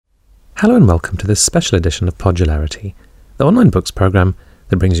Hello and welcome to this special edition of Podularity, the online books programme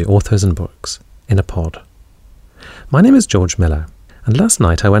that brings you authors and books in a pod. My name is George Miller, and last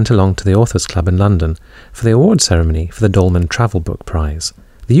night I went along to the Authors Club in London for the award ceremony for the Dolman Travel Book Prize,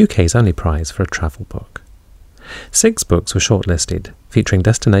 the UK's only prize for a travel book. 6 books were shortlisted, featuring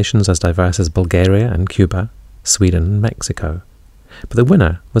destinations as diverse as Bulgaria and Cuba, Sweden and Mexico. But the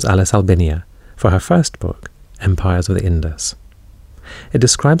winner was Alice Albinia for her first book, Empires of the Indus. It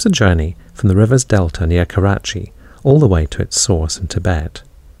describes a journey from the river's delta near Karachi all the way to its source in Tibet.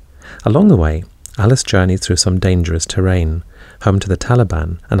 Along the way, Alice journeys through some dangerous terrain, home to the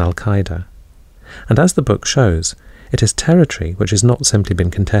Taliban and Al-Qaeda. And as the book shows, it is territory which has not simply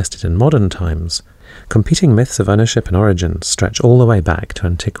been contested in modern times. Competing myths of ownership and origin stretch all the way back to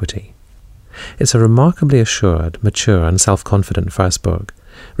antiquity. It's a remarkably assured, mature and self-confident first book,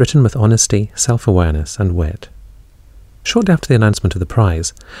 written with honesty, self-awareness and wit. Shortly after the announcement of the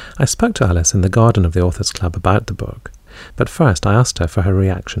prize, I spoke to Alice in the garden of the Authors Club about the book, but first I asked her for her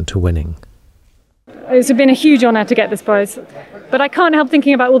reaction to winning. It's been a huge honour to get this prize, but I can't help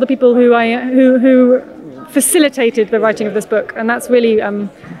thinking about all the people who facilitated the writing of this book, and that's really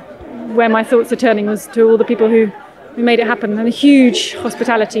where my thoughts are turning, was to all the people who made it happen, and the huge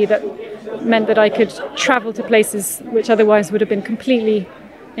hospitality that meant that I could travel to places which otherwise would have been completely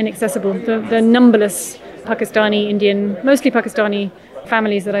inaccessible. The numberless Pakistani, Indian, mostly Pakistani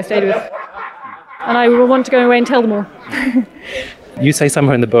families that I stayed with. And I will want to go away and tell them all. You say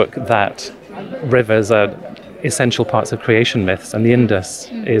somewhere in the book that rivers are essential parts of creation myths, and the Indus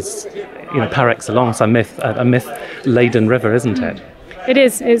is, par excellence, a myth-laden river, isn't it? It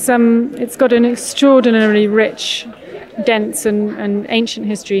is. It's got an extraordinarily rich, dense and ancient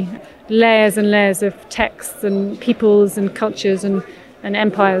history. Layers and layers of texts and peoples and cultures and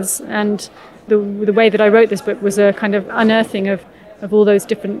empires. And the way that I wrote this book was a kind of unearthing of all those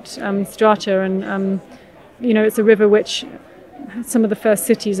different strata, and it's a river which some of the first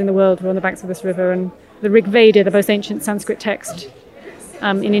cities in the world were on the banks of this river, and the Rig Veda, the most ancient Sanskrit text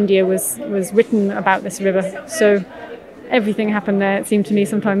in India, was written about this river. So everything happened there, it seemed to me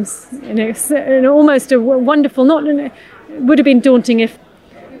sometimes. In almost a wonderful, it would have been daunting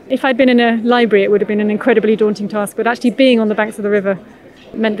if I'd been in a library, it would have been an incredibly daunting task, but actually being on the banks of the river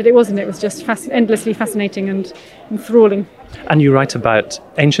meant that it wasn't. It was just endlessly fascinating and enthralling. And you write about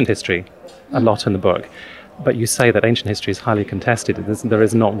ancient history a lot in the book, but you say that ancient history is highly contested. There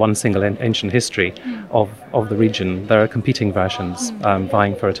is not one single ancient history of the region. There are competing versions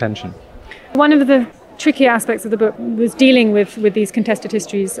vying for attention. One of the tricky aspects of the book was dealing with these contested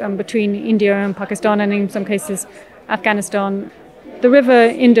histories between India and Pakistan, and in some cases Afghanistan. The river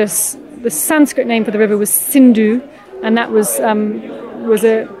Indus, the Sanskrit name for the river was Sindhu, and that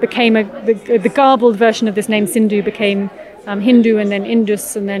the garbled version of this name Sindhu became Hindu, and then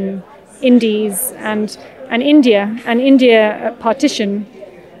Indus, and then Indies, and India. And India at partition,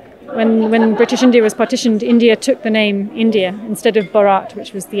 when British India was partitioned, India took the name India instead of Bharat,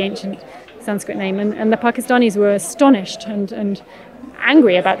 which was the ancient Sanskrit name. And the Pakistanis were astonished and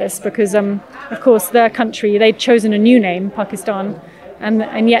angry about this, because of course their country, they'd chosen a new name, Pakistan,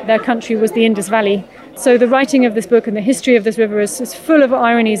 and yet their country was the Indus Valley. So the writing of this book and the history of this river is full of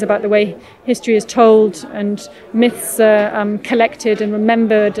ironies about the way history is told, and myths are collected and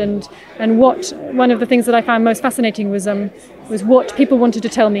remembered, and one of the things that I found most fascinating was what people wanted to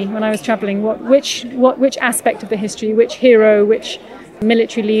tell me when I was travelling, which aspect of the history, which hero, which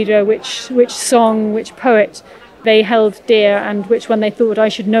military leader, which song, which poet they held dear, and which one they thought I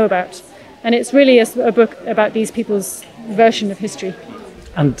should know about. And it's really a book about these people's version of history.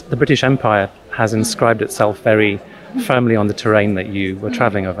 And the British Empire has inscribed itself very firmly on the terrain that you were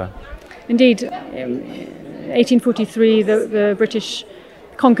travelling over. Indeed. In 1843, the British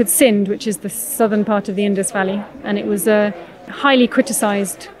conquered Sindh, which is the southern part of the Indus Valley, and it was a highly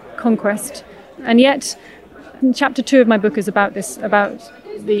criticised conquest. And yet, chapter 2 of my book is about this, about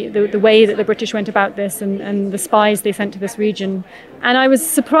the way that the British went about this, and the spies they sent to this region. And I was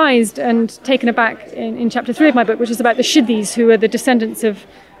surprised and taken aback in chapter 3 of my book, which is about the Shidhis, who are the descendants of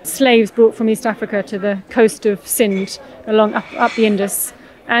slaves brought from East Africa to the coast of Sindh, along up the Indus.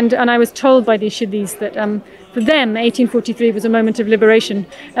 And I was told by these Shidhis that for them 1843 was a moment of liberation,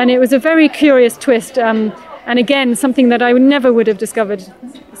 and it was a very curious twist. And again, something that I never would have discovered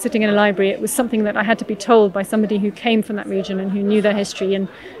sitting in a library. It was something that I had to be told by somebody who came from that region and who knew their history and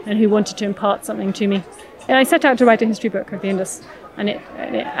who wanted to impart something to me. And I set out to write a history book of the Indus, and it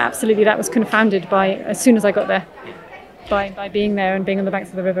absolutely, that was confounded by, as soon as I got there, by being there and being on the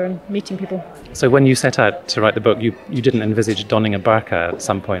banks of the river and meeting people. So when you set out to write the book, you didn't envisage donning a burqa at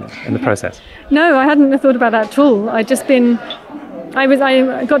some point in the process? No, I hadn't thought about that at all. I'd just been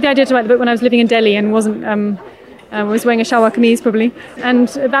I got the idea to write the book when I was living in Delhi and was wearing a shalwar kameez probably, and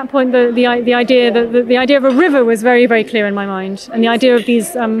at that point the idea of a river was very, very clear in my mind, and the idea of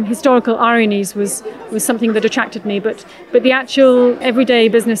these historical ironies was something that attracted me. But the actual everyday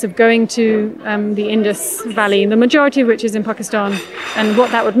business of going to the Indus Valley, the majority of which is in Pakistan, and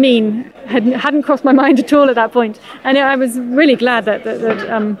what that would mean hadn't crossed my mind at all at that point. And I was really glad that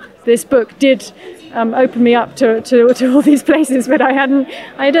this book did open me up to all these places, but I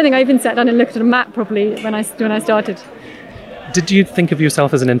don't think I even sat down and looked at a map properly when I started. Did you think of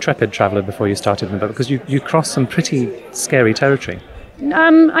yourself as an intrepid traveller before you started in the book? Because you crossed some pretty scary territory.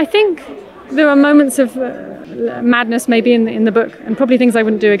 I think there are moments of madness maybe in the book, and probably things I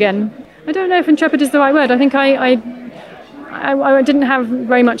wouldn't do again. I don't know if intrepid is the right word. I think I didn't have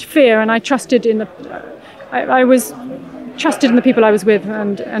very much fear, and I trusted in I was trusted in the people I was with,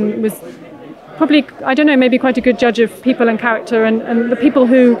 and was probably, I don't know, maybe quite a good judge of people and character, and the people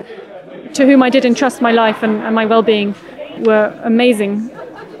to whom I did entrust my life and my well-being were amazing,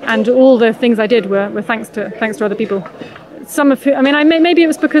 and all the things I did were thanks to other people. Some of whom, maybe it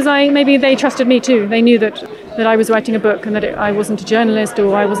was because maybe they trusted me too. They knew that I was writing a book and that I wasn't a journalist,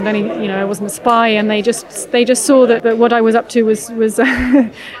 or I wasn't I wasn't a spy, and they just saw that what I was up to was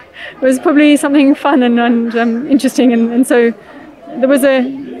was probably something fun and interesting, and so there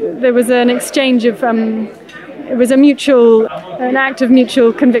was an exchange of it was an act of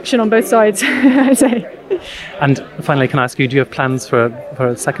mutual conviction on both sides, I'd say. And finally, can I ask you, do you have plans for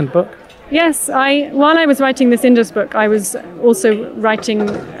a second book? Yes, while I was writing this Indus book, I was also writing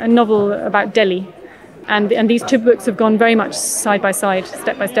a novel about Delhi, and these two books have gone very much side by side,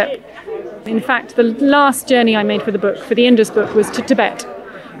 step by step. In fact, the last journey I made for the Indus book, was to Tibet,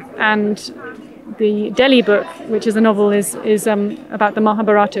 and the Delhi book, which is a novel, is about the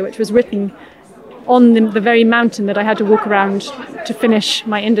Mahabharata, which was written on the very mountain that I had to walk around to finish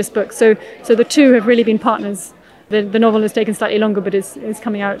my Indus book. So the two have really been partners. The novel has taken slightly longer, but is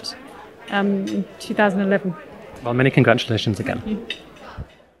coming out in 2011. Well, many congratulations again.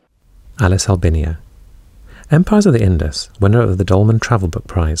 Alice Albinea. Empires of the Indus, winner of the Dolman Travel Book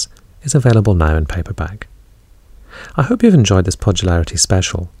Prize, is available now in paperback. I hope you've enjoyed this Podularity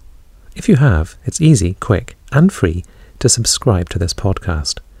special. If you have, it's easy, quick, and free to subscribe to this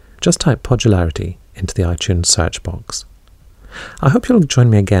podcast. Just type Podularity into the iTunes search box. I hope you'll join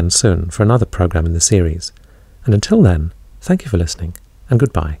me again soon for another programme in the series. And until then, thank you for listening, and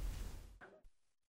goodbye.